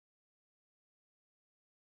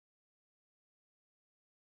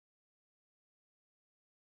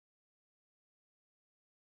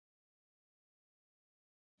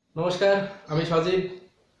নমস্কার, আমি সজীব।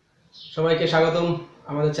 সবাইকে স্বাগতম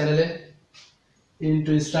আমাদের চ্যানেলে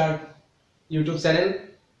ইনটু স্টার্ট ইউটিউব চ্যানেল।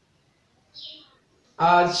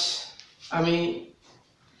 আজ আমি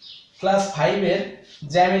ক্লাস 5-এর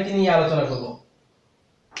জ্যামিতি নিয়ে আলোচনা করব।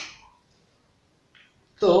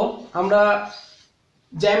 তো আমরা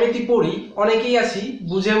জ্যামিতি পড়ি, অনেকেই আছি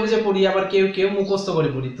বুঝে বুঝে পড়ি, আবার কেউ কেউ মুখস্থ করে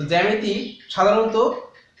পড়ি। তো জ্যামিতি সাধারণত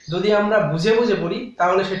যদি আমরা বুঝে বুঝে পড়ি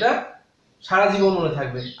তাহলে সেটা সারা জীবন মনে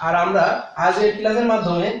থাকবে। আর আমরা আজকের ক্লাসের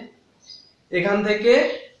মাধ্যমে এখান থেকে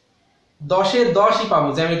 10-এ 10ই পাবো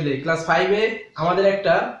জ্যামিতিতে। ক্লাস 5-এ আমাদের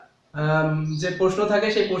একটা যে প্রশ্ন থাকে,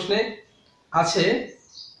 সেই প্রশ্নে আছে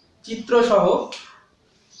চিত্র সহ,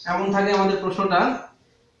 এমন থাকে আমাদের প্রশ্নটা,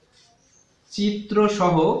 চিত্র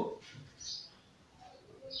সহ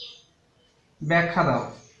ব্যাখ্যা দাও।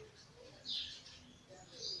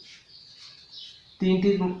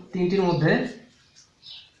 তিনটির মধ্যে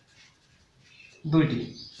দুইটি,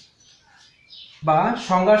 বা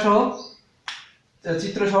সংজ্ঞা সহ,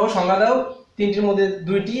 চিত্র সহ সংজ্ঞা দাও, তিনটির মধ্যে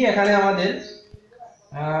দুইটি। এখানে আমাদের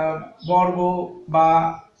বর্গ বা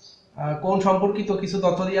কোণ সম্পর্কিত কিছু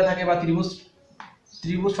তথ্য দেওয়া থাকে, বা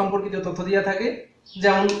ত্রিভুজ সম্পর্কিত তথ্য দেওয়া থাকে।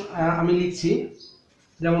 যেমন আমি লিখছি,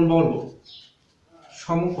 যেমন বর্গ,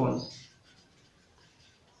 সমকোণ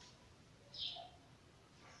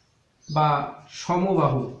বা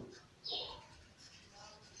সমবাহু,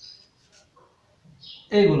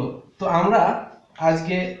 এইগুলো। তো আমরা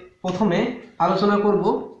আজকে প্রথমে আলোচনা করব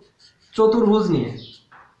চতুর্ভুজ নিয়ে।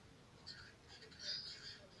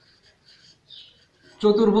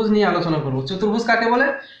 চতুর্ভুজ নিয়ে আলোচনা করব। চতুর্ভুজ কাকে বলে?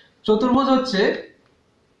 চতুর্ভুজ হচ্ছে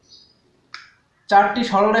চারটি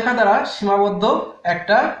সরলরেখা দ্বারা সীমাবদ্ধ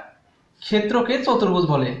একটা ক্ষেত্রকে চতুর্ভুজ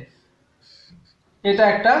বলে। এটা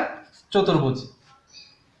একটা চতুর্ভুজ।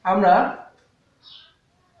 আমরা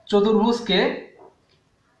চতুর্ভুজকে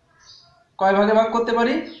কয় ভাগে ভাগ করতে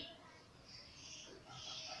পারি?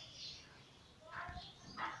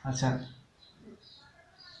 আচ্ছা,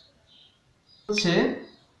 হচ্ছে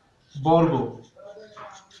বর্গ,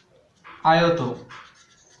 আয়ত,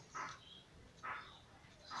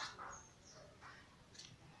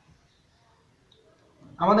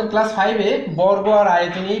 আমাদের ক্লাস 5-এ বর্গ আর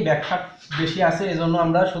আয়ত নিয়েই ব্যাখ্যা বেশি আছে, এজন্য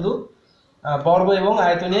আমরা শুধু বর্গ এবং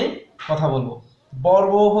আয়ত নিয়েই কথা বলবো।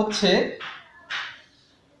 বর্গ হচ্ছে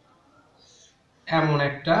এমন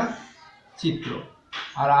একটা চিত্র,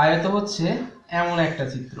 আর আয়ত হচ্ছে এমন একটা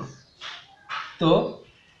চিত্র। তো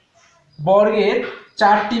বর্গের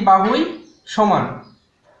চারটি বাহুই সমান।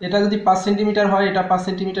 এটা যদি 5 সেন্টিমিটার হয়, এটা 5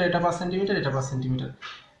 সেন্টিমিটার, এটা 5 সেন্টিমিটার, এটা 5 সেন্টিমিটার।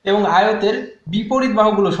 এবং আয়তের বিপরীত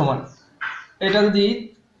বাহুগুলো সমান। এটা যদি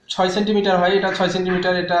 6 সেন্টিমিটার হয়, এটা 6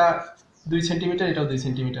 সেন্টিমিটার, এটা 2 সেন্টিমিটার, এটাও 2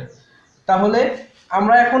 সেন্টিমিটার। তাহলে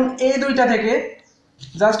আমরা এখন এই দুইটা থেকে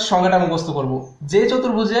জাস্ট সংজ্ঞাটা মুখস্থ করব। যে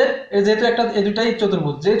চতুর্ভুজের, যেহেতু একটা, এই দুটাই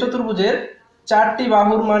চতুর্ভুজ, যে চতুর্ভুজের চারটি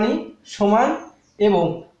বাহুর মানই সমান এবং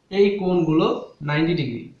এই কোণগুলো 90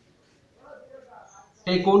 ডিগ্রি।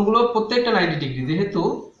 এই কোণগুলো প্রত্যেকটা 90 ডিগ্রি। যেহেতু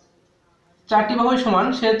চারটি বাহুই সমান,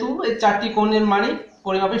 সেহেতু এই চারটি কোণের মানই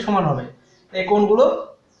পরিমাপে সমান হবে। এই কোণগুলো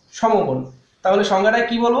সমকোণ। তাহলে সংজ্ঞাটা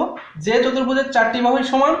কি বলবো? যে চতুর্ভুজের চারটি বাহুই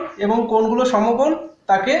সমান এবং কোণগুলো সমকোণ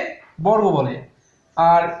তাকে বর্গ বলে।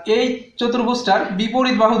 আর এই চতুর্ভুজটার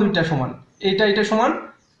বিপরীত বাহু দুইটা সমান, এটা সমান,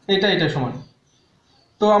 এটা সমান।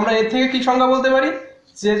 তো আমরা এর থেকে কি সংজ্ঞা বলতে পারি?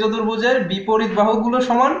 যে চতুর্ভুজের বিপরীত বাহুগুলো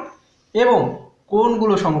সমান এবং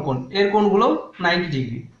কোণগুলো সমকোণ, এর কোণগুলো 90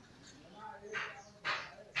 ডিগ্রি।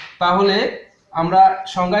 তাহলে আমরা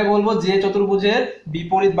সংজ্ঞায় বলবো যে চতুর্ভুজের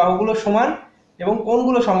বিপরীত বাহুগুলো সমান এবং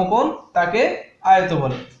কোণগুলো সমকোণ তাকে আয়ত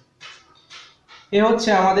বলে। এ হচ্ছে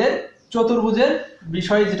আমাদের চতুর্ভুজের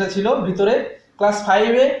বিষয়, যেটা ছিল ভিতরে। ক্লাস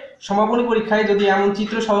 5-এ সমাপনী পরীক্ষায় যদি এমন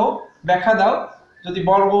চিত্র সহ ব্যাখ্যা দাও, যদি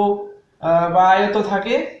বর্গ বা আয়ত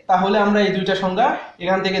থাকে, তাহলে আমরা এই দুইটা সংজ্ঞা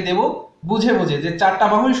এখান থেকে দেব বুঝে বুঝে, যে চারটা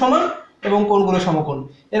বাহুই সমান এবং কোণগুলো সমকোণ।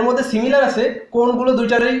 এর মধ্যে সিমিলার আছে, কোণগুলো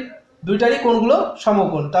দুইটারই কোণগুলো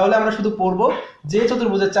সমকোণ। তাহলে আমরা শুধু পড়বো যে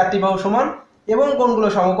চতুর্ভুজের চারটি বাহু সমান এবং কোণগুলো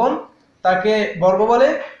সমকোণ তাকে বর্গ বলে।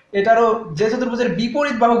 এটারও যে চতুর্ভুজের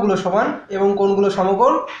বিপরীত বাহুগুলো সমান এবং কোণগুলো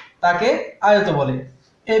সমকোণ তাকে আয়ত বলে।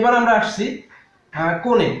 এবার আমরা আসছি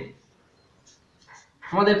কোণে।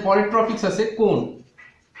 আমাদের পরের টপিকস আছে কোণ।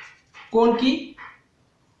 কোণ কি?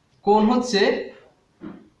 কোণ হচ্ছে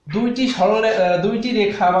দুইটি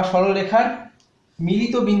রেখা বা সরলরেখার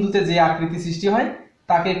মিলিত বিন্দুতে যে আকৃতি সৃষ্টি হয়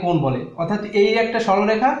তাকে কোণ বলে। অর্থাৎ এই একটা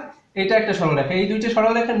সরলরেখা, এটা একটা সরলরেখা, এই দুইটা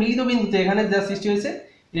সরলরেখার মিলিত বিন্দুতে এখানে যা সৃষ্টি হয়েছে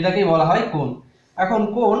এটাকেই বলা হয় কোণ। এখন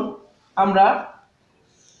কোণ, আমরা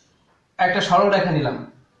একটা সরলরেখা নিলাম,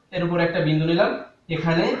 এর উপর একটা বিন্দু নিলাম,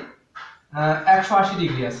 এখানে 180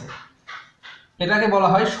 ডিগ্রি আছে, এটাকে বলা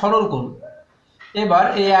হয় সরল কোণ। এবার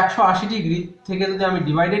এই 180 ডিগ্রি থেকে যদি আমি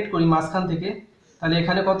ডিভাইডেড করি মাঝখান থেকে, তাহলে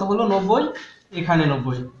এখানে কত হলো 90, এখানে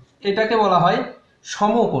 90। এটাকে বলা হয়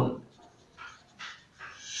সমকোণ।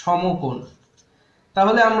 সমকোণ।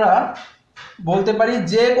 তাহলে আমরা বলতে পারি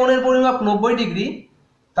যে কোণের পরিমাপ 90 ডিগ্রি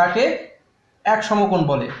তাকে এক সমকোণ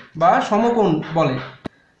বলে বা সমকোণ বলে।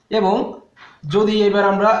 এবং যদি এবার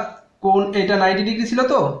আমরা কোণ, এটা 90 ডিগ্রি ছিল,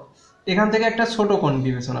 তো এখান থেকে একটা ছোট কোণ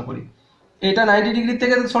বিবেচনা করি। এটা 90 ডিগ্রি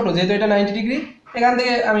থেকে ছোট, যেহেতু এটা 90 ডিগ্রি, এখান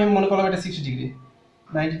থেকে আমি মনে করলাম এটা 60 ডিগ্রি,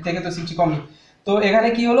 90 থেকে তো 60 কমই। তো এখানে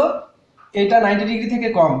কি হলো, এটা 90 ডিগ্রি থেকে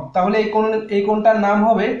কম, তাহলে এই কোণটার নাম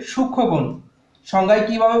হবে সূক্ষ্মকোণ। সংজ্ঞায়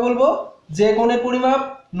কিভাবে বলবো, যে কোণের পরিমাপ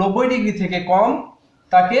 90 ডিগ্রি থেকে কম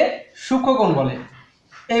তাকে সূক্ষ্মকোণ বলে।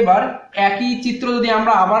 এবার একই চিত্র যদি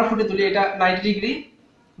আমরা আবার ফুটে তুলি, এটা 90 ডিগ্রি,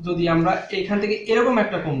 যদি আমরা এখান থেকে এরকম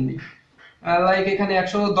একটা কোণ নিই, লাইক এখানে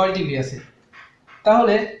 110 ডিগ্রি আছে,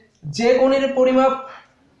 তাহলে যে কোণের পরিমাপ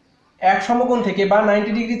এক সমকোণ থেকে বা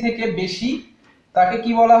 90 ডিগ্রি থেকে বেশি তাকে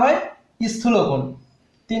কি বলা হয়, স্থূলকোণ।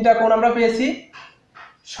 তিনটা কোণ আমরা পেয়েছি,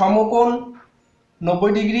 সমকোণ 90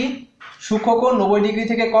 ডিগ্রি, সূক্ষ্মকোণ 90 ডিগ্রি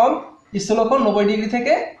থেকে কম, স্থূলকোণ 90 ডিগ্রি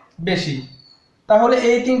থেকে বেশি। তাহলে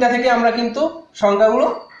এই তিনটা থেকে আমরা কিন্তু সংখ্যাগুলো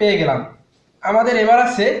পেয়ে গেলাম। আমাদের এবার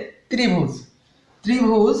আছে ত্রিভুজ।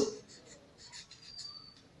 ত্রিভুজ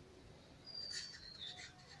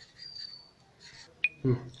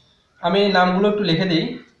আমি নামগুলো একটু লিখে দিই।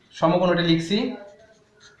 সমকোণ এটা লিখছি,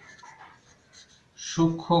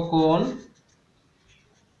 সূক্ষ্মকোণ,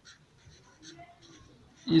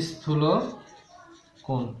 স্থূল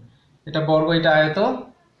কোণ, এটা বর্গ, এটা আয়ত,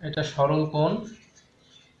 এটা সরল কোণ।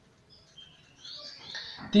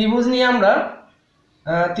 ত্রিভুজ নিয়ে আমরা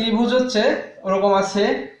ত্রিভুজ হচ্ছে ওরকম আছে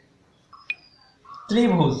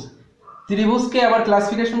ত্রিভুজ। ত্রিভুজকে আবার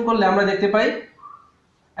ক্লাসিফিকেশন করলে আমরা দেখতে পাই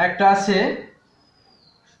একটা আছে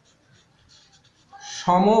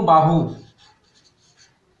সমবাহু,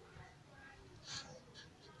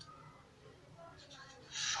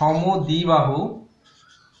 সমদ্বিবাহু,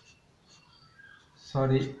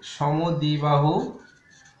 সমদ্বিবাহু,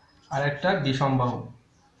 আর একটা বিষমবাহু।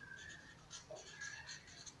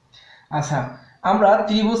 আচ্ছা, আমরা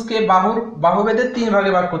ত্রিভুজকে বাহুভেদের তিন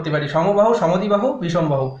ভাগে ভাগ করতে পারি, সমবাহু, সমদ্বিবাহু,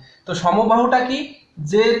 বিষমবাহু। তো সমবাহুটা কি,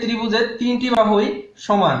 যে ত্রিভুজের তিনটি বাহুই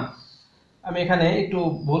সমান। আমি এখানে একটু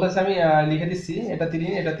ভুল আছে, আমি লিখে দিচ্ছি, এটা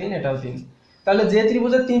 3, এটা 3, এটাও 3। তাহলে যে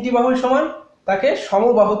ত্রিভুজের তিনটি বাহুই সমান তাকে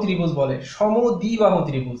সমবাহু ত্রিভুজ বলে। সমদ্বিবাহু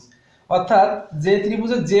ত্রিভুজ অর্থাৎ যে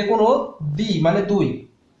ত্রিভুজের যে কোনো দ্বি মানে 2,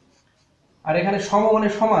 আর এখানে সম মানে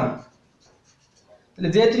সমান।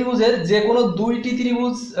 যে ত্রিভুজের যে কোনো দুইটি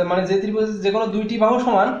ত্রিভুজ মানে যে ত্রিভুজের যে কোনো দুইটি বাহু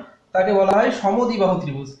সমান তাকে বলা হয় সমদ্বিবাহু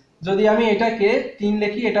ত্রিভুজ। যদি আমি এটাকে 3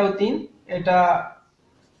 লিখি, এটাও 3, এটা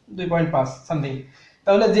 2.5 সামথিং,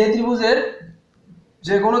 তাহলে যে ত্রিভুজের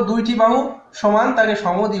যে কোনো দুইটি বাহু সমান তাকে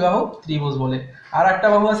সমদ্বিবাহু ত্রিভুজ বলে। আর একটা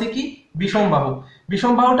বাহু আছে কি, বিষমবাহু।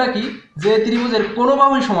 বিষমবাহুটা কি, যে ত্রিভুজের কোনো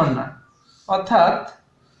বাহুই সমান না, অর্থাৎ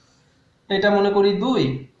এটা মনে করি 2,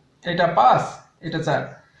 এটা 5, এটা 4,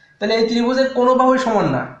 তাহলে এই ত্রিভুজের কোনো বাহুই সমান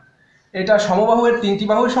না। এটা সমবাহুর তিনটি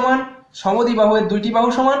বাহুই সমান, সমদ্বিবাহুর দুইটি বাহু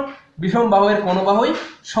সমান, বিষমবাহুর কোনো বাহুই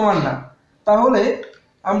সমান না। তাহলে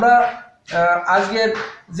আমরা আজকের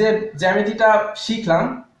যে জ্যামিতিটা শিখলাম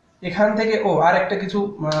এখান থেকে, আর একটা কিছু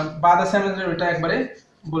বাদ আছে আমাদের, ওইটা একবারে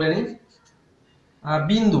বলে নিই।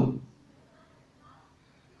 বিন্দু,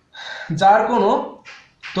 যার কোনো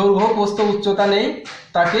দৈর্ঘ্য, প্রস্থ, উচ্চতা নেই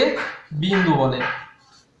তাকে বিন্দু বলে।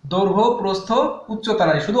 দৈর্ঘ্য, প্রস্থ, উচ্চতা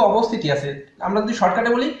নাই, শুধু অবস্থিতি আছে। আমরা যদি শর্টকাটে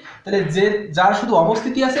বলি তাহলে যার শুধু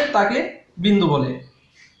অবস্থিতি আছে তাকে বিন্দু বলে।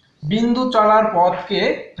 বিন্দু চলার পথকে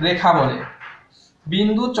রেখা বলে।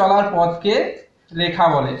 বিন্দু চলার পথকে রেখা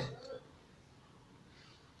বলে।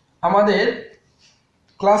 আমাদের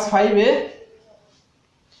ক্লাস 5-এ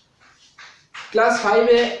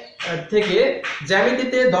থেকে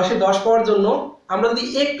জ্যামিতিতে 10-এ 10 পাওয়ার জন্য আমরা যদি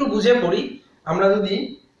একটু বুঝে পড়ি, আমরা যদি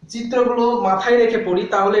চিত্রগুলো মাথায় রেখে পড়ি,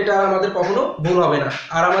 তাহলে এটা আমাদের কখনো ভুল হবে না।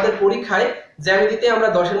 আর আমাদের পরীক্ষায় জ্যামিতিতে আমরা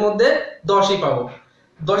 10-এর মধ্যে 10ই পাবো।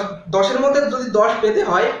 10-এর মধ্যে যদি 10 পেতে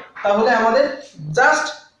হয় তাহলে আমাদের জাস্ট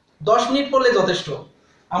 10 মিনিট পড়লে যথেষ্ট।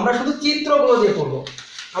 আমরা শুধু চিত্রগুলো দিয়ে পড়বো।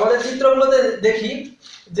 আমাদের চিত্রগুলোতে দেখি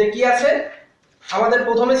যে কি আছে। আমাদের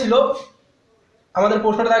প্রথমে ছিল, আমাদের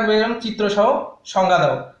প্রশ্নটা থাকবে এরকম, চিত্র সহ সংজ্ঞা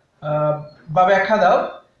দাও বা ব্যাখ্যা দাও।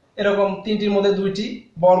 এরকম তিনটির মধ্যে দুইটি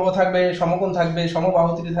বর্গ থাকবে, সমকোণ থাকবে, সমবাহু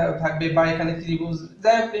থাকবে, বা এখানে ত্রিভুজ,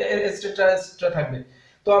 যাই এক্সট্রা থাকবে।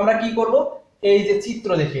 তো আমরা কি করব, এই যে চিত্র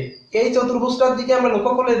দেখে এই চতুর্ভুজটার দিকে আমরা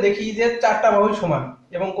লক্ষ্য করলে দেখি যে 4টা বাহুই সমান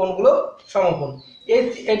এবং কোণগুলো সমকোণ।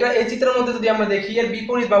 এই চিত্রের মধ্যে যদি আমরা দেখি এর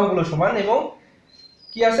বিপরীত বাহুগুলো সমান এবং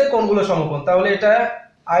কি আছে, কোণগুলো সমকোণ, তাহলে এটা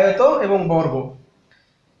আয়ত এবং বর্গ।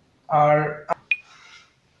 আর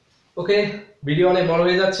ওকে। ভিডিও অনেক বড়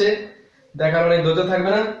হয়ে যাচ্ছে, দেখার অনেক ধৈর্য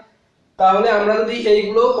থাকবে না। তাহলে আমরা যদি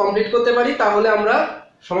এইগুলো কমপ্লিট করতে পারি তাহলে আমরা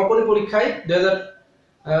সমাপনী পরীক্ষায়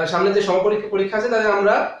সামনে যে সমাপনী পরীক্ষা আছে তাতে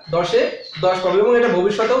আমরা 10-এ 10 পাবো এবং এটা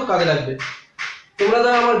ভবিষ্যতেও কাজে লাগবে। তোমরা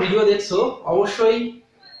যারা আমার ভিডিও দেখছো অবশ্যই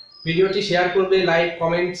ভিডিওটি শেয়ার করবে, লাইক,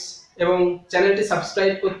 কমেন্টস এবং চ্যানেলটি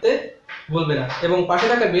সাবস্ক্রাইব করতে ভুলবে না এবং পাশে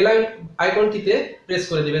থাকা বেল আইকনটিতে প্রেস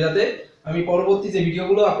করে দিবে যাতে আমি পরবর্তী যে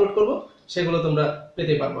ভিডিওগুলো আপলোড করব সেগুলো তোমরা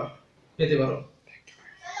পেতে পারো।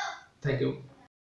 Thank you.